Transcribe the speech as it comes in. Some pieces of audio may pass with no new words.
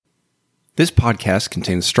This podcast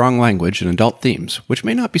contains strong language and adult themes, which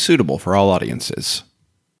may not be suitable for all audiences.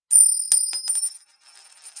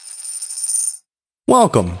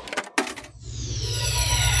 Welcome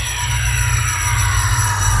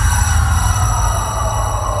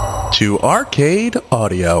to Arcade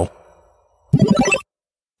Audio.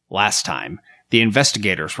 Last time, the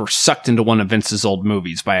investigators were sucked into one of Vince's old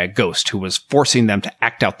movies by a ghost who was forcing them to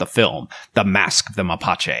act out the film, The Mask of the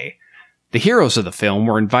Mapache. The heroes of the film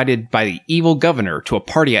were invited by the evil governor to a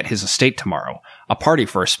party at his estate tomorrow, a party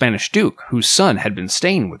for a Spanish duke whose son had been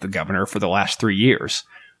staying with the governor for the last 3 years.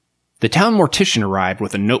 The town mortician arrived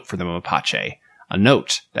with a note for the Mapache, a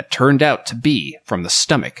note that turned out to be from the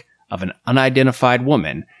stomach of an unidentified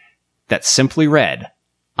woman that simply read,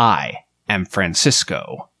 "I am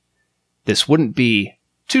Francisco." This wouldn't be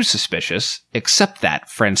too suspicious, except that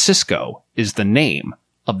Francisco is the name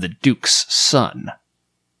of the duke's son.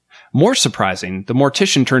 More surprising, the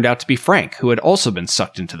mortician turned out to be Frank, who had also been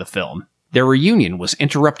sucked into the film. Their reunion was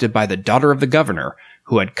interrupted by the daughter of the governor,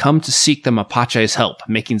 who had come to seek the Mapache's help,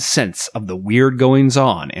 making sense of the weird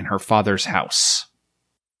goings-on in her father's house.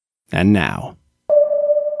 And now...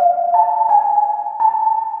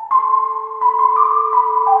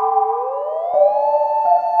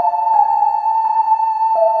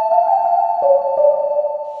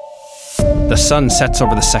 The sun sets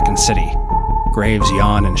over the second city. Graves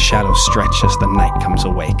yawn and shadows stretch as the night comes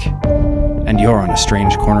awake. And you're on a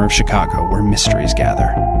strange corner of Chicago where mysteries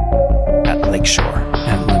gather. At Lakeshore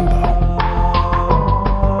and Limbo.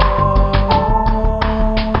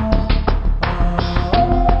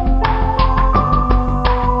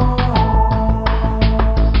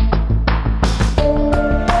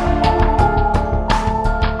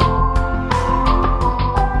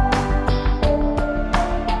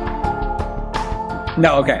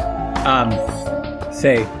 No, okay.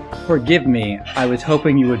 Say, forgive me. I was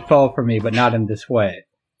hoping you would fall for me, but not in this way.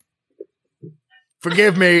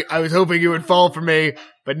 Forgive me. I was hoping you would fall for me,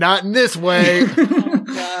 but not in this way. Oh,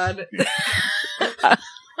 God.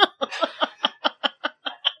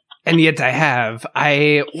 And yet I have.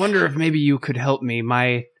 I wonder if maybe you could help me.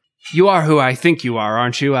 You are who I think you are,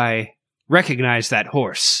 aren't you? I recognize that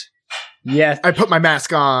horse. Yes. I put my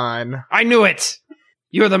mask on. I knew it!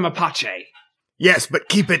 You're the Mapache. Yes, but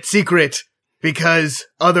keep it secret, because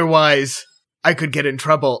otherwise I could get in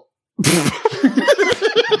trouble.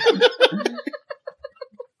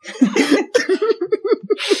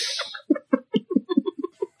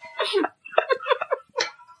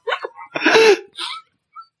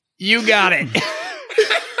 You got it.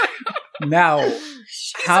 Now,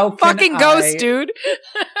 how can Fucking ghost, dude.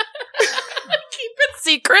 Keep it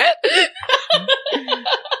secret.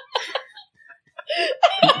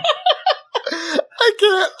 I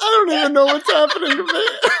can't. I don't even know what's happening to me.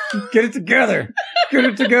 Get it together. Get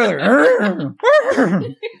it together.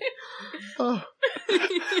 Oh.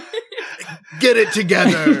 Get it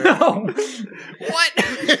together. No. What?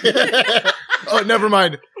 Oh, never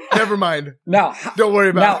mind. Never mind. Now, Don't worry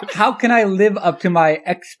about it. how can I live up to my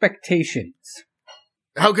expectations?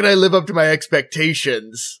 How can I live up to my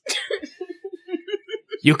expectations?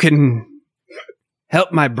 You can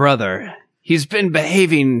help my brother. He's been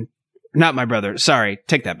behaving... Not my brother. Sorry,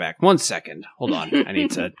 take that back. 1 second. Hold on. I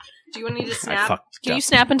need to... Do you need to I snap? fucked Can you up.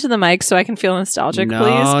 snap into the mic so I can feel nostalgic, No,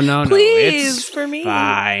 please? no. Please, It's for me.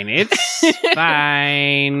 Fine. It's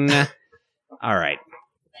fine. All right.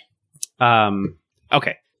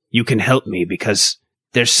 Okay. You can help me because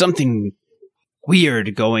there's something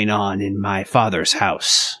weird going on in my father's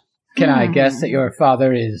house. Can I guess that your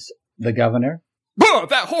father is the governor? Whoa,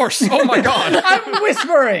 that horse! Oh my god! I'm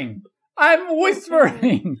whispering! I've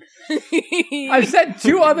said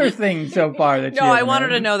 2 other things so far that No, I wanted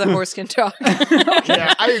to know that horse can talk.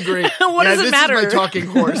 Yeah, I agree. What does it this matter? is my talking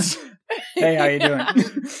horse. Hey, how you doing?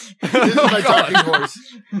 This is my talking horse.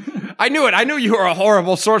 I knew it. I knew you were a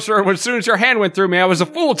horrible sorcerer. As soon as your hand went through me, I was a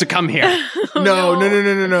fool to come here.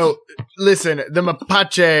 No. Listen, the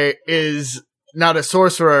Mapache is not a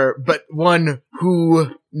sorcerer, but one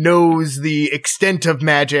who knows the extent of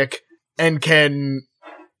magic and can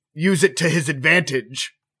use it to his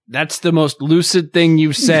advantage. That's the most lucid thing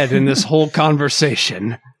you've said in this whole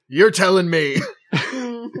conversation. You're telling me.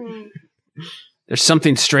 There's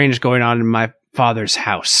something strange going on in my father's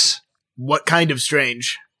house. What kind of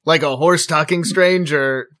strange? Like a horse talking strange,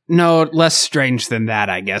 or... No, less strange than that,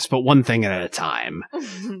 I guess, but one thing at a time.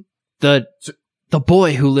 The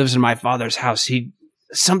boy who lives in my father's house,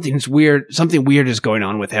 something weird is going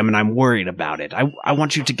on with him, and I'm worried about it. I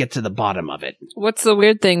want you to get to the bottom of it. What's the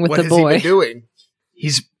weird thing with what the has boy? he been doing?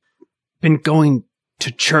 He's been going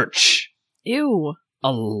to church. Ew.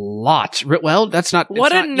 A lot. Well, that's not.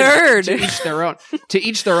 What it's a not, you nerd. know, to each their own. To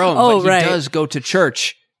each their own. Oh, but he right. does go to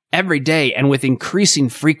church every day and with increasing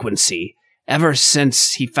frequency ever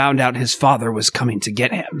since he found out his father was coming to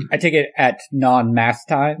get him. I take it at non-mass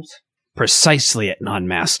times. Precisely at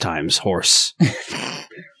non-mass times, Horse.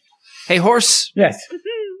 Hey, Horse, Yes.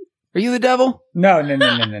 are you the devil? No.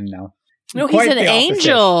 No, he's Quite an the opposite.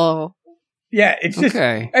 angel. Yeah, it's just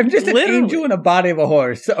Okay. I'm just an Literally. angel in a body of a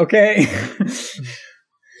horse. Okay.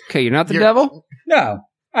 Okay, you're not the You're- devil? No,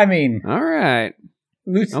 I mean, All right.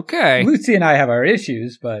 Lucy, Okay. Lucy and I have our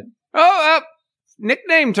issues, but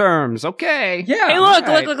Nickname terms. Okay. yeah. Hey, All look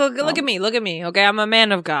right. at me, look at me. Okay, I'm a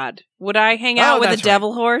man of God. Would I hang out with a that's right.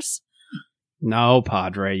 devil horse? No,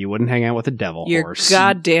 Padre, you wouldn't hang out with a devil You're horse.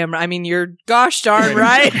 goddamn. I mean, you're gosh darn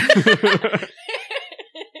right.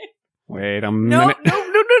 Wait a No, minute.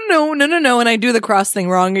 no. And I do the cross thing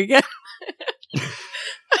wrong again.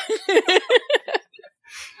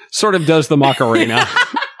 Sort of does the Macarena.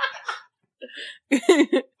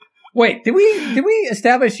 Wait, did we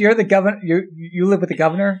establish you're the governor? You live with the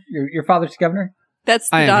governor? Your father's the governor? That's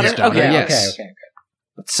the I am daughter. his daughter, Okay. yes. Okay.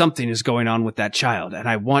 But something is going on with that child, and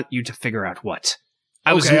I want you to figure out what.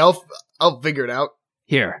 I was Okay, I'll figure it out.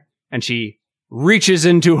 here, and she reaches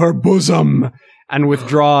into her bosom and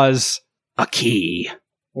withdraws a key.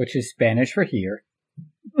 Which is Spanish for here.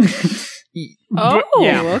 Oh,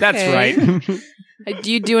 yeah, that's okay. right.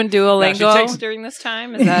 Do you doing Duolingo No, she takes- during this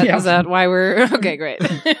time? Is that Yeah. is that why we're okay? Great.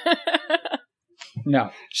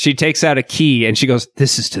 No. She takes out a key and she goes,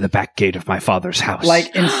 "This is to the back gate of my father's house."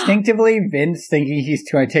 Like instinctively, Vince, thinking he's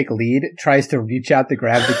trying to take lead, tries to reach out to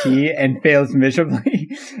grab the key and fails miserably.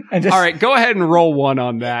 And just all right, go ahead and roll one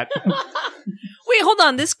on that. Wait, hold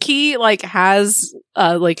on. This key has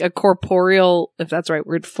like a corporeal, if that's the right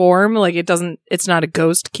word, form. Like it's not a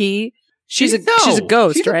ghost key. She's a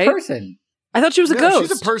ghost, she's right? a person. I thought she was a No, ghost.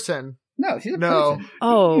 she's a person. No, she's a No. person.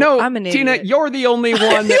 Oh, No, I'm an Tina, idiot. you're the only one.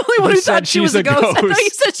 I'm the only one who said thought she was she's a ghost. I thought you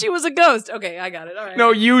said she was a ghost. Okay, I got it. All right.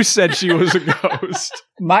 No, you said she was a ghost.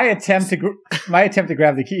 My attempt to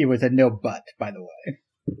grab the key was a no butt, by the way.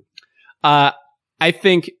 I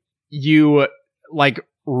think you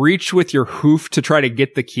reach with your hoof to try to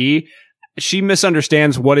get the key. She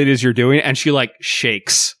misunderstands what it is you're doing, and she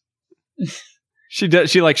shakes. She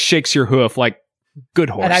shakes your hoof like good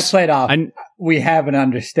horse. And I played off. And- We have an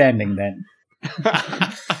understanding then.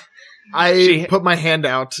 I put my hand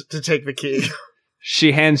out to take the key.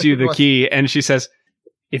 She hands you the key, and she says,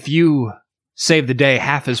 "If you save the day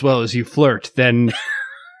half as well as you flirt, then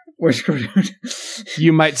We're screwed.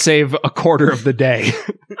 you might save a quarter of the day.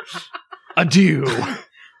 Adieu."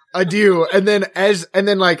 Adieu. And then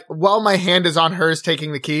while my hand is on hers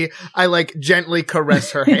taking the key, I gently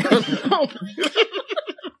caress her hand.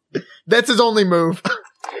 That's his only move.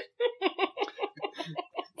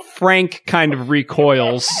 Frank kind of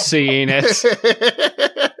recoils, seeing it,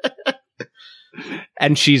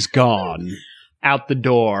 and she's gone out the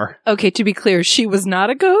door. Okay, to be clear, she was not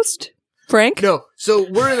a ghost, Frank. No, so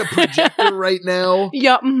we're in a projector right now.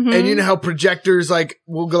 Yeah. Mhm. And you know how projectors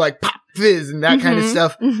will go pop fizz and that kind of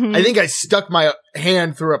stuff. Mhm. I think I stuck my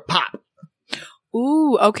hand through a pop.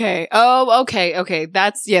 Ooh, okay. Oh, okay.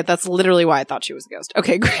 That's literally why I thought she was a ghost.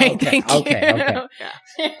 Okay, great. Okay, Thank you. okay.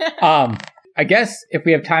 I guess if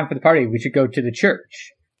we have time for the party, we should go to the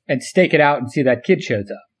church and stake it out and see if that kid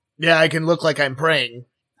shows up. Yeah, I can look like I'm praying.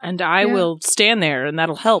 And I will stand there, and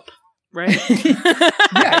that'll help, right?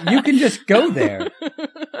 Yeah, you can just go there.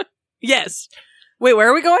 Yes. Wait, where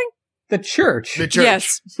are we going? The church. The church.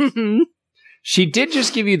 Yes. She did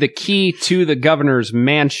just give you the key to the governor's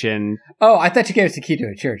mansion. Oh, I thought you gave us the key to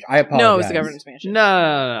a church. I apologize. No, it's the governor's mansion.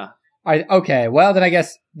 No. Okay, well then I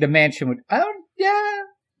guess the mansion would.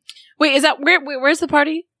 Wait, is that where's the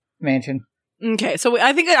party? Mansion. Okay, so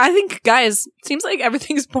I think guys, seems like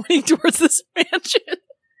everything's pointing towards this mansion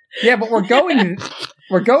Yeah, but we're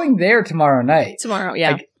going there tomorrow night. tomorrow.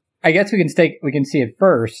 Yeah, I guess we can see it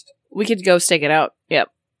first. we could go stake it out. Yep,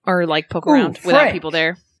 or poke Ooh, around without Frank. people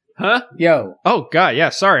there. Huh? Yo, Oh, God, yeah,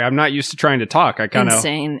 sorry. I'm not used to trying to talk. I kind of...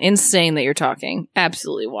 Insane that you're talking.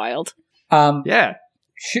 Absolutely wild. Yeah.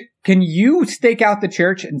 can you stake out the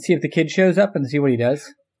church and see if the kid shows up and see what he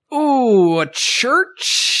does? Ooh, a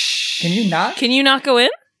church? Can you not? Can you not go in?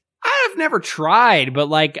 I've never tried,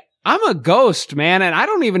 but I'm a ghost, man, and I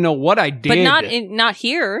don't even know what I did. But not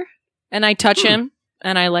here. And I touch him,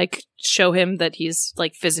 and I show him that he's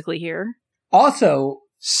physically here. Also,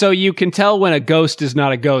 So you can tell when a ghost is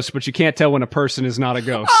not a ghost, but you can't tell when a person is not a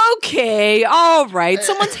ghost. Okay, all right.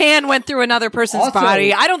 Someone's hand went through another person's Also,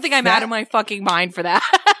 body. I don't think I'm that- out of my fucking mind for that.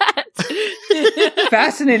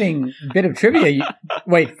 Fascinating bit of trivia.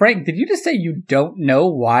 Wait, Frank, did you just say you don't know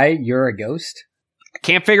why you're a ghost? I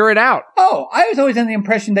can't figure it out. Oh, I was always under the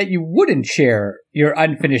impression that you wouldn't share your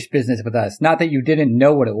unfinished business with us, not that you didn't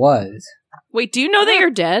know what it was. Wait, do you know that you're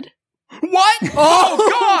dead? What? Oh,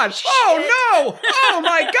 gosh. Oh, no. Oh,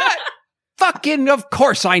 my God. Fucking, of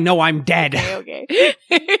course I know I'm dead. Okay.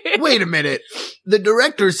 Wait a minute. The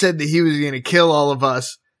director said that he was going to kill all of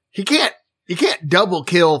us. You can't double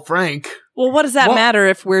kill Frank. Well, what does that matter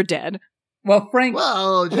if we're dead? Well, Frank...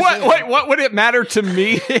 Well, just What would it matter to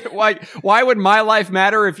me? Why would my life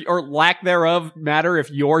matter or lack thereof matter if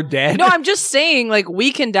you're dead? No, I'm just saying, like,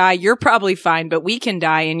 we can die. You're probably fine, but we can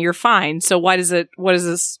die and you're fine. So what is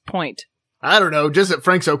this point? I don't know. Just that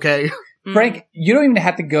Frank's okay. Frank, you don't even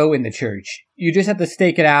have to go in the church. You just have to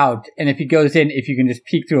stake it out, and if he goes in, if you can just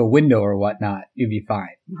peek through a window or whatnot, you'll be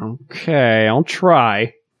fine. Okay, I'll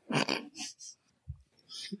try.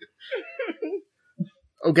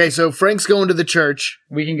 Okay, so Frank's going to the church.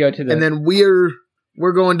 We can go to the... And then we're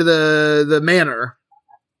going to the manor.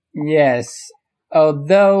 Yes.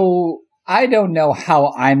 Although, I don't know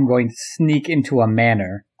how I'm going to sneak into a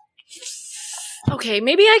manor. Okay,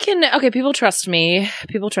 maybe I can... Okay, people trust me.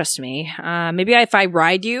 Maybe if I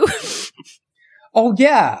ride you... Oh,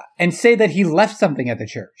 yeah. And say that he left something at the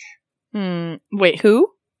church. Wait,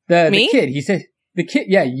 who? The Me? kid. He said... The kid...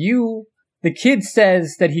 Yeah, you... The kid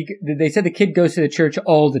says that they said the kid goes to the church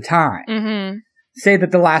all the time. Mm-hmm. Say that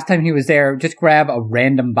the last time he was there, just grab a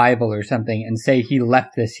random Bible or something and say he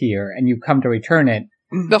left this here and you come to return it.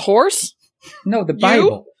 The horse? No, the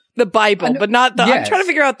Bible. The Bible, but not the... Yes. I'm trying to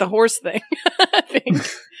figure out the horse thing. I think.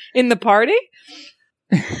 In the party?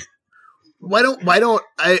 Why don't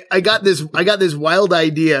I got this wild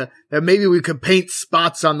idea that maybe we could paint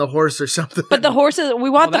spots on the horse or something. But the horses, we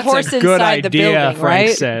want the horse inside the building, Frank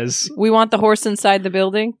right? says. We want the horse inside the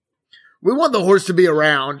building. We want the horse to be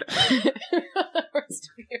around.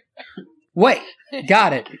 Wait,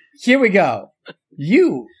 got it. Here we go.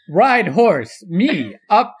 You ride horse, me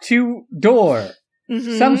up to door.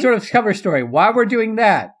 Mm-hmm. Some sort of cover story. While we're doing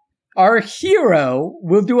that, our hero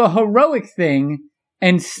will do a heroic thing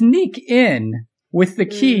and sneak in with the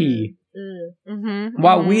key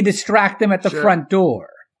while we distract them at the front door.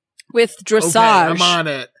 With dressage. Okay, I'm on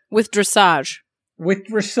it. With dressage. With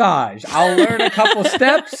dressage. I'll learn a couple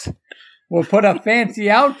steps. We'll put a fancy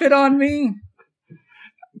outfit on me.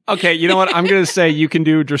 Okay, you know what? I'm going to say you can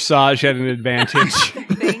do dressage at an advantage.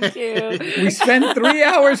 Thank you. We spend 3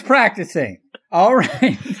 hours practicing. All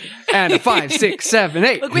right. And a 5, 6, 7,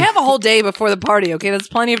 8. Look, we have a whole day before the party, okay? That's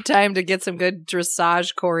plenty of time to get some good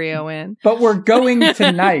dressage choreo in. But we're going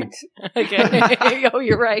tonight. Okay. Oh,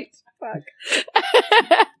 you're right. Fuck.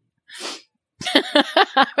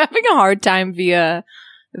 I'm having a hard time via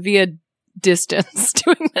distance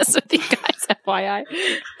doing this with you guys, FYI.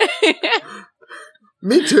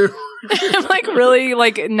 Me too. I'm like really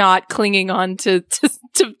like not clinging on to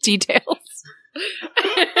details.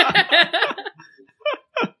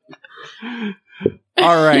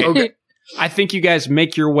 All right. Okay. I think you guys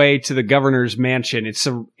make your way to the governor's mansion. It's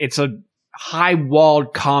a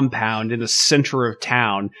high-walled compound in the center of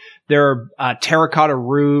town. There are terracotta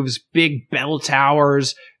roofs, big bell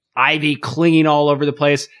towers, ivy clinging all over the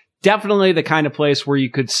place. Definitely the kind of place where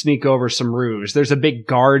you could sneak over some ruse. There's a big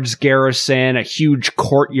guards garrison, a huge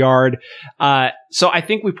courtyard. So I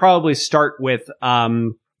think we probably start with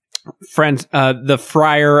friends, the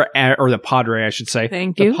friar or the padre, I should say.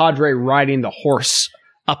 Thank you. The padre riding the horse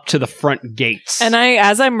up to the front gates. And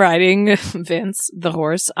as I'm riding Vince, the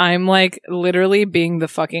horse, I'm like literally being the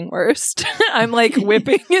fucking worst. I'm like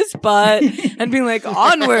whipping his butt and being like,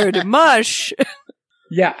 onward, mush.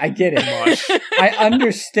 Yeah, I get it. I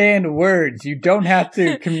understand words. You don't have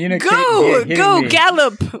to communicate. Go,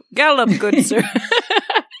 gallop, good sir.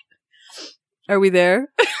 Are we there?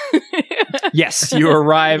 Yes, you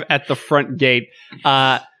arrive at the front gate,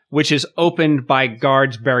 which is opened by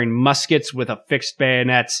guards bearing muskets with affixed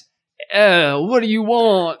bayonets. What do you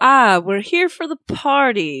want? We're here for the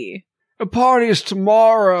party. The party is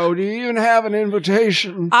tomorrow. Do you even have an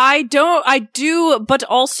invitation? I do, but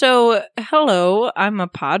also, hello, I'm a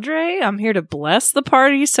padre. I'm here to bless the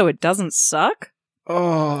party so it doesn't suck.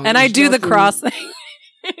 Oh, and I do the cross thing.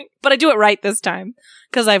 But I do it right this time,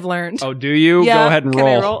 because I've learned. Oh, do you? Yeah, go ahead and can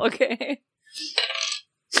roll. I roll? Okay.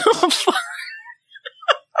 Oh, fuck.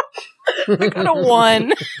 I got a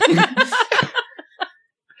 1.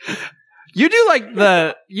 You do like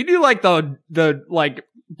the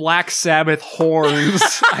Black Sabbath horns,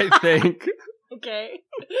 I think. Okay.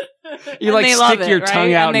 You and stick your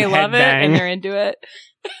tongue out and they love it headbang. and they're into it.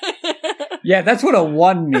 Yeah, that's what a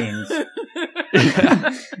 1 means.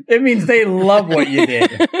 It means they love what you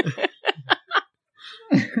did.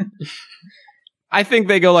 I think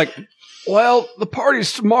they go like, well, the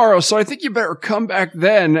party's tomorrow, so I think you better come back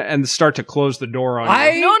then, and start to close the door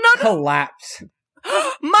on you. No. Collapse.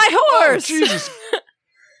 My horse! Oh, Jesus.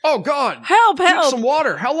 Oh, God. Help, Get help! some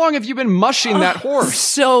water. How long have you been mushing that horse?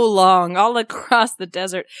 So long, all across the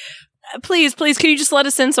desert. Please, can you just let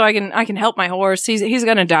us in so I can help my horse? He's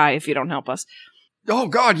gonna die if you don't help us. Oh,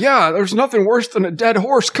 God, yeah. There's nothing worse than a dead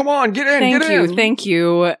horse. Come on, get in, Thank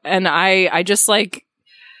you. And I just like,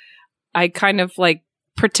 I kind of like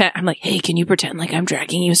pretend, I'm like, hey, can you pretend like I'm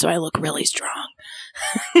dragging you so I look really strong?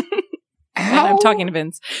 And I'm talking to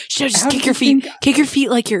Vince. Just kick your feet. Kick your feet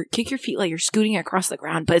like you're scooting across the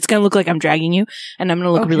ground, but it's gonna look like I'm dragging you, and I'm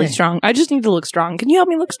gonna look really strong. I just need to look strong. Can you help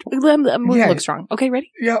me look strong? I'm gonna look strong. Okay,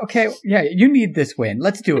 ready? Yeah. Okay. Yeah. You need this win.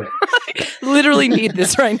 Let's do it. Literally need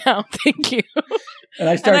this right now. Thank you. And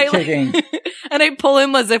I start kicking. And I pull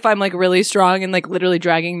him as if I'm like really strong and like literally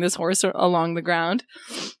dragging this horse along the ground.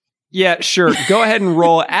 Yeah, sure. Go ahead and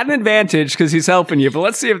roll at an advantage because he's helping you, but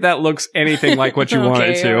let's see if that looks anything like what you want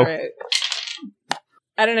it to. All right.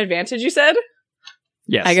 At an advantage, you said?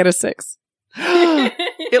 Yes. I got a 6.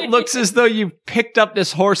 It looks as though you picked up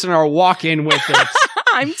this horse and are walking with it.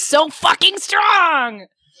 I'm so fucking strong!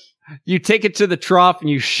 You take it to the trough and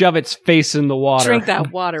you shove its face in the water. Drink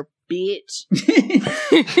that water, bitch.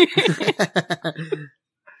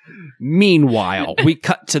 Meanwhile, we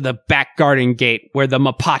cut to the back garden gate where the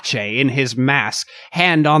Mapache in his mask,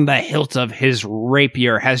 hand on the hilt of his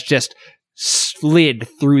rapier, has just slid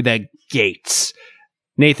through the gates.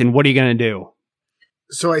 Nathan, what are you going to do?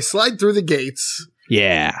 So I slide through the gates.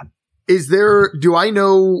 Yeah. Do I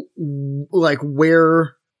know, like,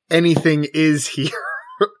 where anything is here?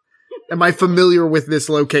 Am I familiar with this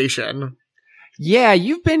location? Yeah,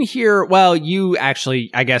 you've been here. Well, you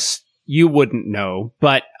actually, I guess you wouldn't know,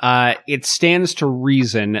 but it stands to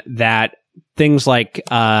reason that things like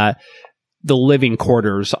the living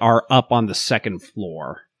quarters are up on the second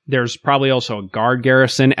floor. There's probably also a guard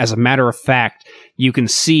garrison. As a matter of fact, you can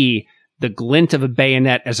see the glint of a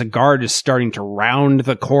bayonet as a guard is starting to round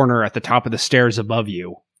the corner at the top of the stairs above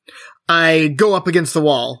you. I go up against the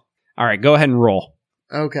wall. All right, go ahead and roll.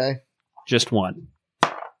 Okay. Just one.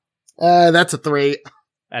 That's a 3.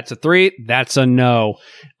 That's a 3. That's a no.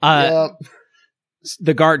 Yep.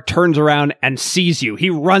 The guard turns around and sees you. He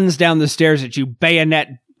runs down the stairs at you, bayonet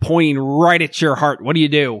pointing right at your heart. What do you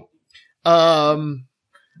do?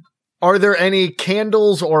 Are there any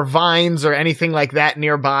candles or vines or anything like that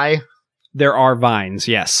nearby? There are vines,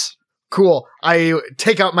 yes. Cool. I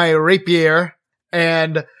take out my rapier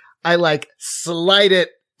and I like slide it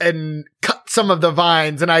and cut some of the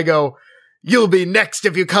vines and I go, "You'll be next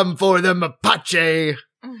if you come for the Mapache."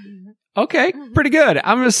 Okay, pretty good.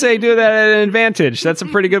 I'm going to say do that at an advantage. That's a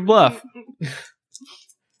pretty good bluff.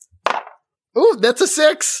 Ooh, that's a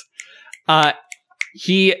 6.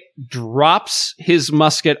 He drops his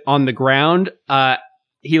musket on the ground.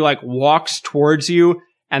 He like walks towards you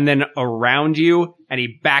and then around you, and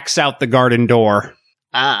he backs out the garden door.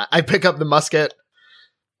 I pick up the musket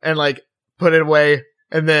and like put it away,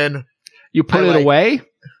 and then you put it away.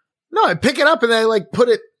 No, I pick it up and I like put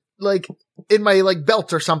it like in my like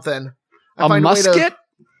belt or something. A musket?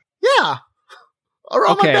 Yeah,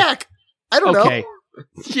 around my back. I don't know.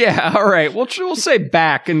 Yeah, all right. We'll say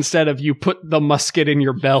back instead of you put the musket in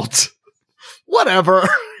your belt. Whatever.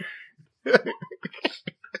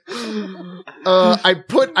 I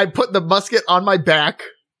put the musket on my back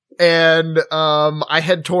and I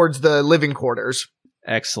head towards the living quarters.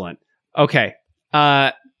 Excellent. Okay.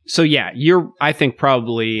 So yeah, I think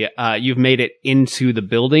probably you've made it into the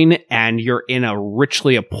building and you're in a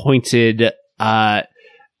richly appointed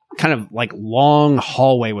kind of like long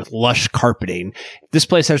hallway with lush carpeting. This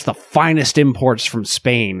place has the finest imports from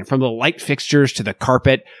Spain, from the light fixtures to the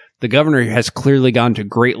carpet. The governor has clearly gone to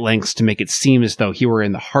great lengths to make it seem as though he were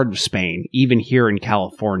in the heart of Spain, even here in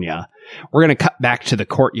California. We're going to cut back to the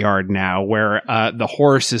courtyard now, where the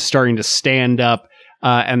horse is starting to stand up,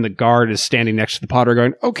 and the guard is standing next to the potter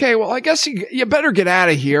going, "Okay, well, I guess you better get out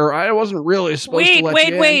of here. I wasn't really supposed to let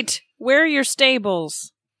you in." Wait. Where are your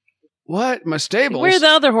stables? What? My stables? Where are the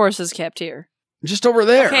other horses kept here? Just over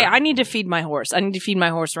there. Okay, I need to feed my horse. I need to feed my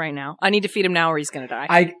horse right now. I need to feed him now or he's going to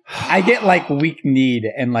die. I get like weak kneed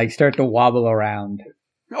and like start to wobble around.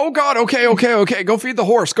 Oh God, okay. Go feed the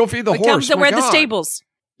horse. Go feed the horse. Where are the stables?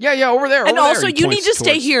 Yeah, over there. And over also, there. you need to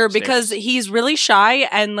stay here because he's really shy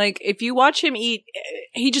and like if you watch him eat,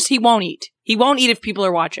 he won't eat. He won't eat if people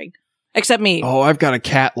are watching. Except me. Oh, I've got a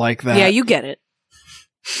cat like that. Yeah, you get it.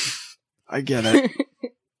 I get it.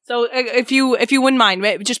 So if you wouldn't mind,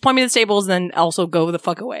 just point me to the stables, then also go the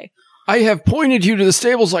fuck away. I have pointed you to the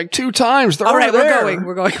stables like 2 times. They're All right, over there.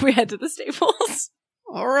 we're going. We head to the stables.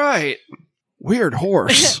 All right. Weird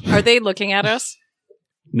horse. Are they looking at us?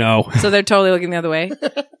 No. So they're totally looking the other way.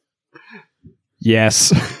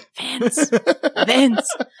 Yes.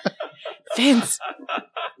 Vince.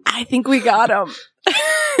 I think we got him.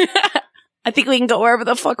 I think we can go wherever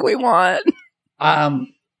the fuck we want.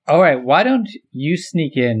 All right. Why don't you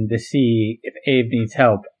sneak in to see if Abe needs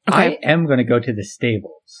help? Okay. I am going to go to the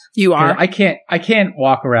stables. You are? I can't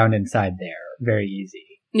walk around inside there very easy.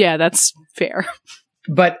 Yeah, that's fair.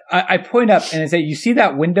 But I point up and I say, "You see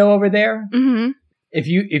that window over there? Mm-hmm. If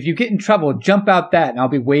you get in trouble, jump out that, and I'll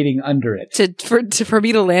be waiting under it For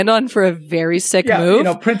me to land on for a very sick move. You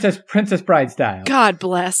know, Princess Bride style. God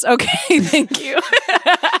bless. Okay, thank you.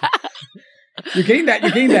 You're getting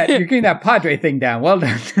that Padre thing down. Well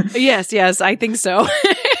done. Yes, I think so.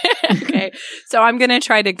 Okay, so I'm gonna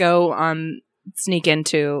try to go sneak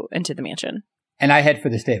into the mansion, and I head for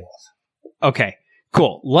the stables. Okay,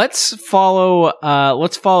 cool. Let's follow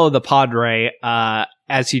the Padre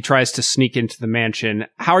as he tries to sneak into the mansion.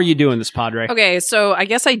 How are you doing this, Padre? Okay, so I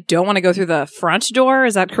guess I don't want to go through the front door.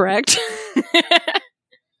 Is that correct?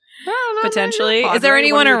 Potentially. Is there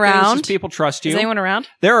anyone around? People trust you. Is anyone around?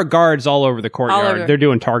 There are guards all over the courtyard. All over. They're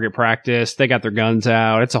doing target practice. They got their guns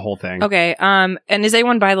out. It's a whole thing. Okay. And is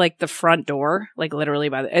anyone by like the front door? Like literally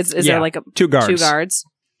by the? Is there like 2 guards? 2 guards.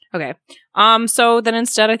 Okay. So then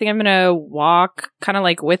instead, I think I'm gonna walk kind of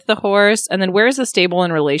like with the horse, and then where is the stable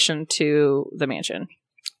in relation to the mansion?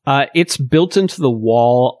 It's built into the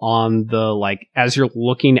wall on the, like, as you're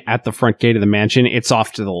looking at the front gate of the mansion, it's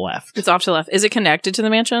off to the left. It's off to the left. Is it connected to the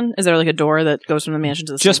mansion? Is there like a door that goes from the mansion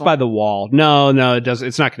to the Just stable? by the wall. No, it doesn't.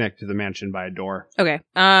 It's not connected to the mansion by a door. Okay.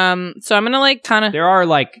 So I'm gonna like kind of. There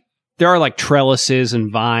are like trellises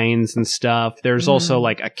and vines and stuff. There's also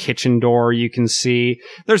like a kitchen door you can see.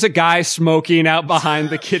 There's a guy smoking out behind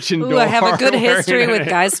the kitchen door. I have a good history with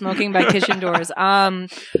guys smoking by kitchen doors.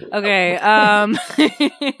 Okay.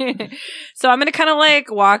 So I'm gonna kind of like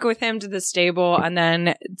walk with him to the stable and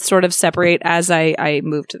then sort of separate as I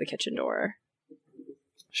move to the kitchen door.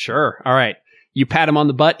 Sure. All right. You pat him on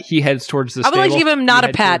the butt. He heads towards the I would stable. like to give him not You a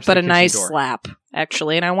head pat, towards but the a kitchen nice door. slap,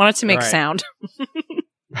 actually. And I want it to make All right. sound.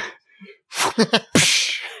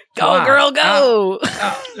 Go, Wow. girl, go!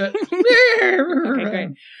 Okay, Okay, great.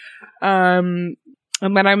 And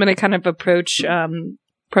then I'm gonna kind of approach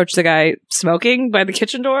the guy smoking by the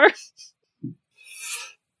kitchen door.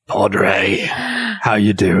 Padre, how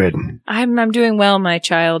you doing? I'm doing well, my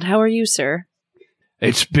child. How are you, sir?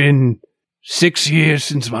 It's been 6 years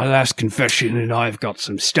since my last confession, and I've got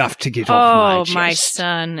some stuff to get off my chest. Oh,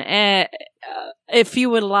 my son. If you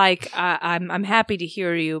would like, I'm happy to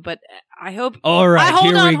hear you, but I hope. All right, hold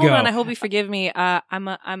here we on. go. I hope you forgive me. I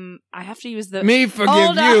have to use the. Me forgive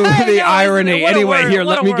Hold on. you. Hey, The no, irony. what a Anyway, world, here, what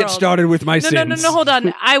let a me get world. started with my sins. No, hold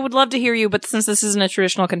on. I would love to hear you, but since this isn't a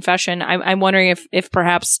traditional confession, I'm wondering if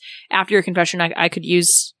perhaps after your confession, I could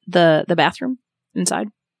use the bathroom inside.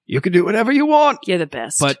 You can do whatever you want. You're the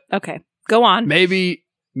best. But- okay, go on. Maybe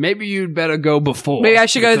you'd better go before. Maybe I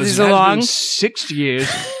should go because these it has along. been 6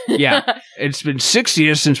 years. Yeah, it's been 6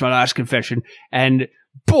 years since my last confession, and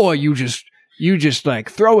boy, you just like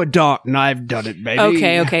throw a dart, and I've done it, baby.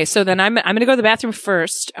 Okay. So then I'm gonna go to the bathroom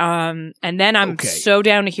first, and then I'm Okay. so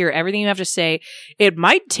down to hear everything you have to say. It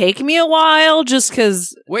might take me a while, just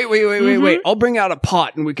because. Wait. Mhm. I'll bring out a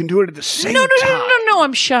pot, and we can do it at the same No. time.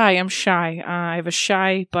 I'm shy. I have a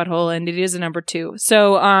shy butthole, and it is a number 2.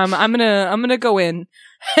 So I'm gonna go in,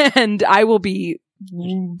 and I will be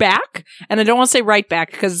back. And I don't want to say right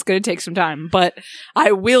back because it's gonna take some time, but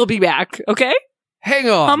I will be back. Okay. Hang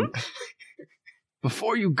on.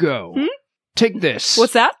 Before you go, take this.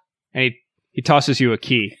 What's that? And he tosses you a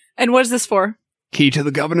key. And what is this for? Key to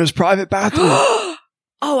the governor's private bathroom.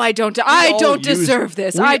 Oh, I don't all deserve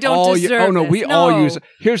this. We I don't all deserve Oh no, this. we all use it.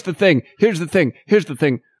 Here's the thing.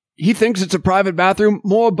 He thinks it's a private bathroom.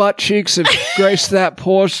 More butt cheeks have graced that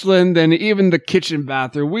porcelain than even the kitchen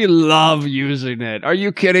bathroom. We love using it. Are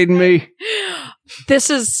you kidding me?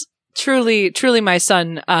 This is truly my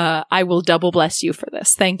son. I will double bless you for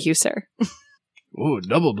this. Thank you, sir. Ooh,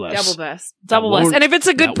 double bless. Double bless. Double bless. won't- And if it's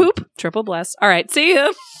a good that poop, triple bless. All right. See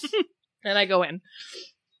ya. And I go in.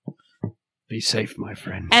 Be safe, my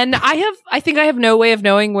friend. And I think I have no way of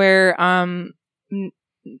knowing where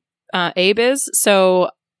Abe is. So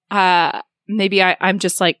maybe I'm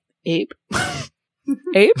just like, Abe?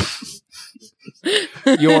 Abe?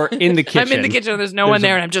 You're in the kitchen. I'm in the kitchen. There's no one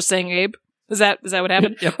there, and I'm just saying Abe. Is that what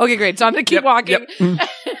happened? Yep. Okay, great. So I'm gonna keep walking.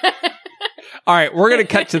 All right, we're gonna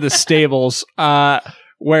cut to the stables.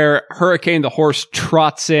 where Hurricane the horse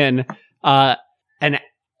trots in, an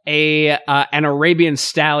Arabian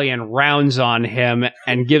stallion rounds on him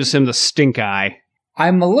and gives him the stink eye.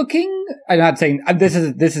 I'm not saying this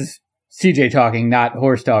is CJ talking, not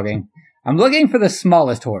horse talking. I'm looking for the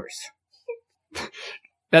smallest horse.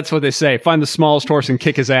 That's what they say. Find the smallest horse and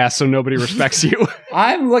kick his ass so nobody respects you.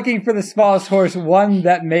 I'm looking for the smallest horse, one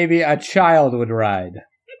that maybe a child would ride.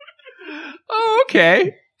 Oh,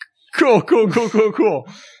 okay. Cool.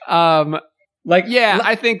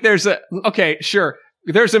 I think there's sure.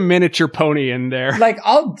 There's a miniature pony in there. Like,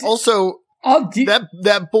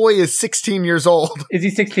 that boy is 16 years old. Is he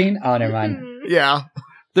 16? Oh, never mind. Yeah.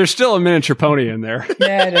 There's still a miniature pony in there.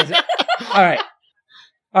 Yeah, it is. All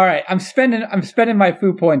right. I'm spending my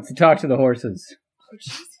food points to talk to the horses.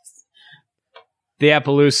 The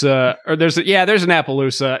Appaloosa, or there's an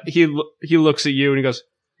Appaloosa. He looks at you and he goes,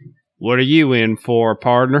 "What are you in for,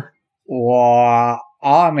 partner?" Well,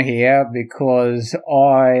 I'm here because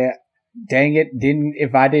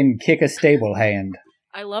if I didn't kick a stable hand.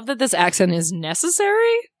 I love that this accent is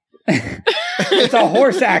necessary. It's a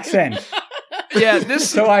horse accent. Yeah,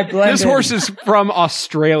 so I blend this in. horse is from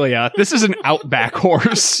Australia. This is an outback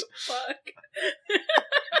horse. Fuck.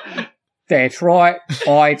 That's right.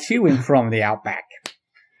 I too am from the outback.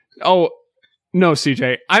 Oh, no,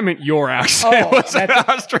 CJ. I meant your accent. Oh, was an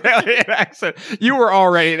Australian accent. You were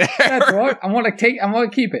already there. That's right. I'm gonna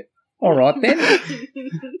keep it. All right then.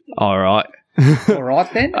 All right. All right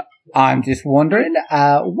then. I'm just wondering,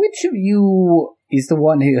 which of you is the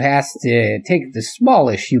one who has to take the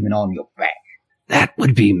smallest human on your back? That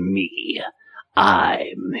would be me.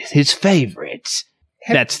 I'm his favorite.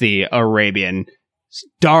 That's the Arabian.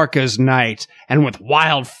 Dark as night and with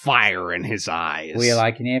wildfire in his eyes. Well,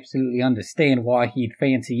 I can absolutely understand why he'd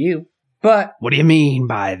fancy you. But what do you mean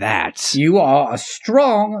by that? You are a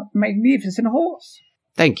strong, magnificent horse.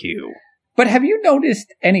 Thank you. But have you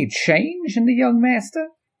noticed any change in the young master?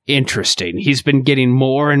 Interesting. He's been getting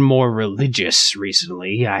more and more religious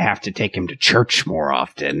recently. I have to take him to church more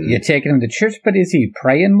often. You're taking him to church, but is he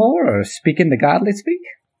praying more or speaking the godly speak?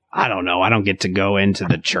 I don't know. I don't get to go into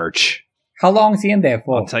the church. How long is he in there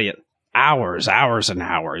for? I'll tell you, hours and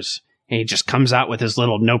hours. And he just comes out with his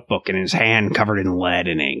little notebook in his hand covered in lead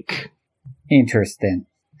and ink. Interesting.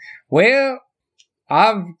 Well,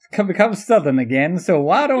 I've become southern again, so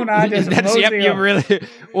why don't I just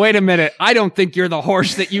Wait a minute. I don't think you're the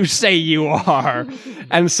horse that you say you are.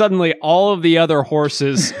 And suddenly all of the other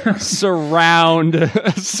horses surround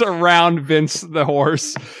Vince the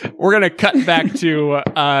horse. We're going to cut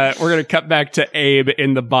back to Abe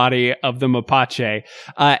in the body of the Mapache.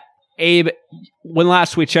 Abe, when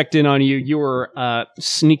last we checked in on you, you were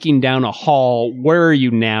sneaking down a hall. Where are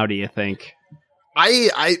you now, do you think?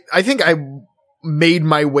 I think I made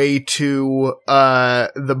my way to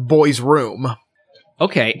the boys' room.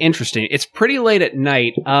 Okay, interesting. It's pretty late at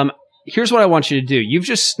night. Here's what I want you to do.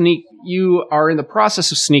 You are in the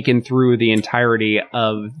process of sneaking through the entirety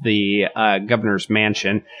of the governor's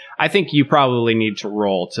mansion. I think you probably need to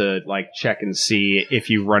roll to check and see if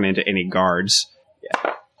you run into any guards.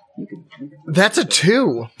 Yeah. That's a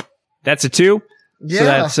 2. That's a 2?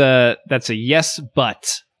 Yeah. So that's a yes,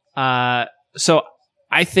 but so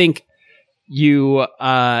I think you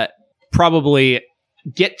probably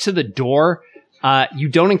get to the door. You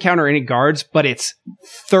don't encounter any guards, but it's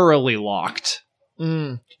thoroughly locked.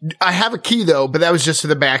 I have a key, though, but that was just to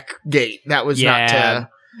the back gate. That was not to...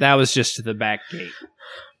 that was just to the back gate.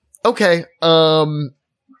 Okay. I'm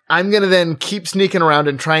going to then keep sneaking around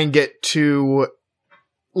and try and get to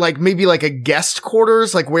maybe a guest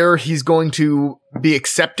quarters, where he's going to be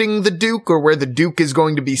accepting the Duke or where the Duke is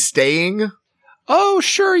going to be staying. Oh,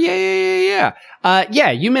 sure. Yeah.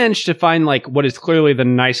 You managed to find what is clearly the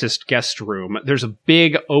nicest guest room. There's a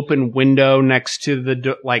big open window next to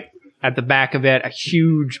the at the back of it, a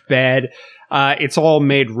huge bed. It's all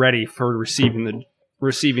made ready for receiving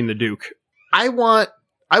the Duke. I want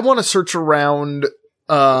to search around,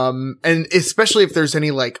 and especially if there's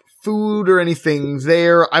any food or anything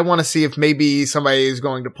there. I want to see if maybe somebody is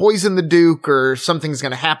going to poison the Duke or something's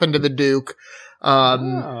going to happen to the Duke.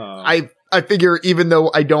 I figure even though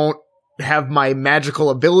I don't have my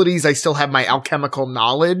magical abilities, I still have my alchemical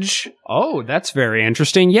knowledge. Oh, that's very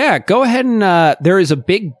interesting. Yeah, go ahead and there is a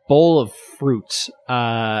big bowl of fruit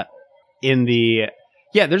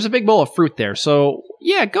there's a big bowl of fruit there. So,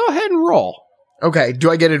 yeah, go ahead and roll. Okay, do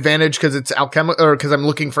I get advantage because it's alchemical or because I'm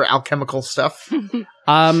looking for alchemical stuff?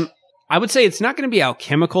 I would say it's not going to be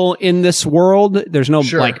alchemical in this world. There's no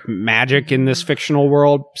magic in this fictional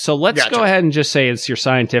world. So let's go ahead and just say it's your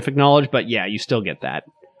scientific knowledge, but yeah, you still get that.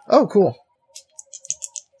 Oh, cool.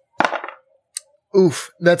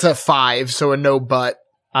 Oof, that's a 5, so a no but.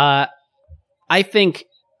 I think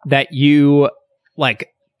that you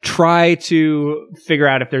try to figure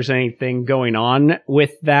out if there's anything going on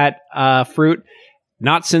with that fruit.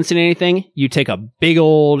 Not sensing anything, you take a big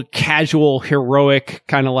old casual heroic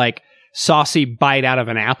kind of saucy bite out of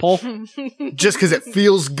an apple. Just because it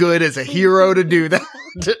feels good as a hero to do that.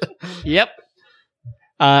 Yep.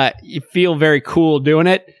 You feel very cool doing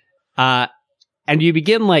it. And you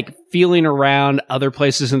begin feeling around other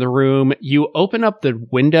places in the room. You open up the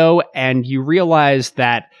window and you realize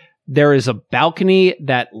that there is a balcony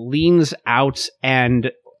that leans out,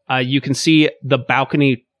 and you can see the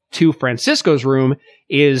balcony to Francisco's room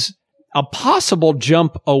is a possible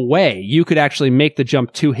jump away. You could actually make the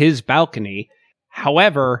jump to his balcony.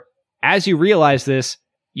 However, as you realize this,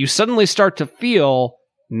 you suddenly start to feel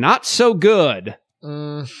not so good.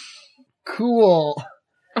 Cool.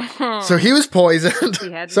 So he was poisoned.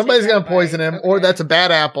 Somebody's going to poison him, or that's a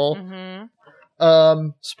bad apple. Mm-hmm.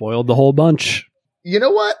 Spoiled the whole bunch. You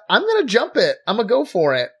know what? I'm going to jump it. I'm going to go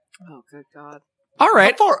for it. Oh, good God. All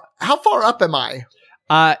right. How far up am I?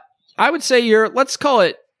 I would say let's call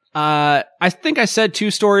it, I think I said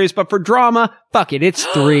 2 stories, but for drama, fuck it, it's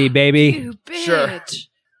 3, baby. You bitch. Sure.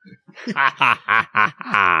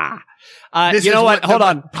 You know what? Hold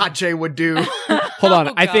on. Pache would do. Hold on.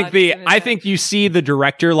 Oh, I God. think you see the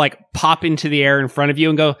director pop into the air in front of you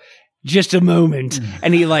and go, just a moment.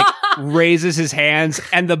 And he raises his hands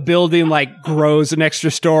and the building grows an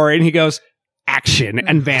extra story and he goes, action,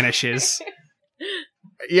 and vanishes.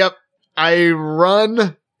 Yep. I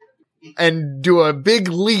run and do a big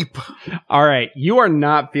leap. All right. You are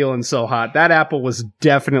not feeling so hot. That apple was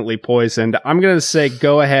definitely poisoned. I'm going to say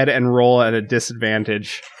go ahead and roll at a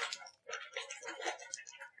disadvantage.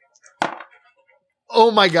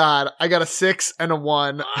 Oh my God. I got a 6 and a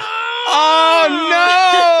 1. Oh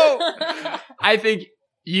no! I think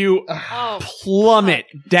you plummet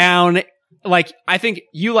down. I think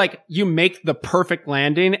you make the perfect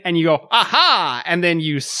landing and you go, aha! And then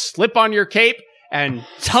you slip on your cape and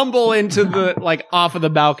tumble into the, off of the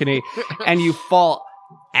balcony and you fall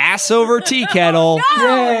ass over tea kettle.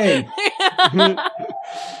 Yay!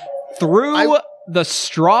 Through the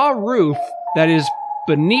straw roof that is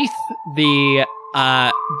beneath the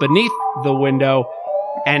window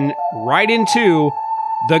and right into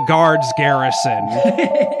the guards' garrison.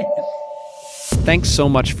 Thanks so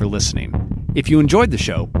much for listening. If you enjoyed the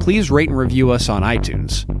show, please rate and review us on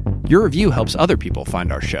iTunes. Your review helps other people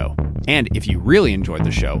find our show. And if you really enjoyed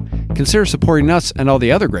the show, consider supporting us and all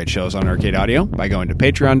the other great shows on Arcade Audio by going to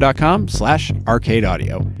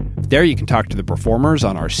patreon.com/arcadeaudio. There you can talk to the performers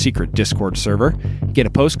on our secret Discord server, get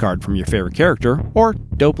a postcard from your favorite character, or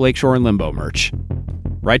dope Lakeshore and Limbo merch.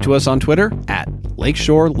 Write to us on Twitter at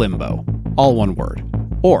Lakeshore Limbo, all one word,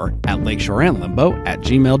 or at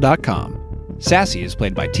lakeshoreandlimbo@gmail.com. Sassy is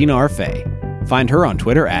played by Tina Arfey. Find her on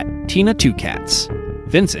Twitter at Tina2Cats.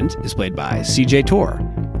 Vincent is played by CJ Tor.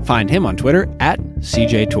 Find him on Twitter at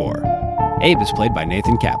CJ Tor. Abe is played by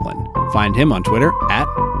Nathan Kaplan. Find him on Twitter at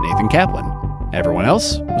Nathan Kaplan. Everyone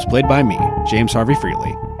else was played by me, James Harvey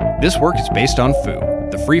Freely. This work is based on Foo,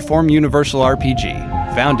 the freeform universal RPG,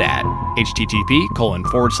 found at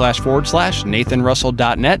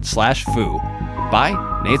http://nathanrussell.net/foo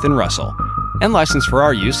by Nathan Russell, and licensed for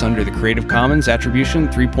our use under the Creative Commons Attribution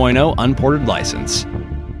 3.0 Unported License.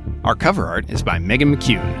 Our cover art is by Megan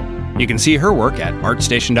McCune. You can see her work at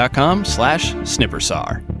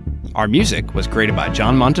artstation.com/snippersaw. Our music was created by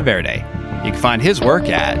John Monteverde. You can find his work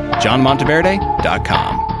at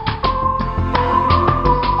johnmonteverde.com.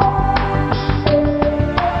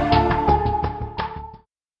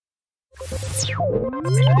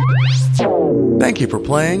 Thank you for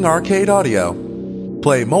playing Arcade Audio.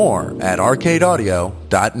 Play more at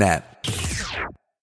arcadeaudio.net.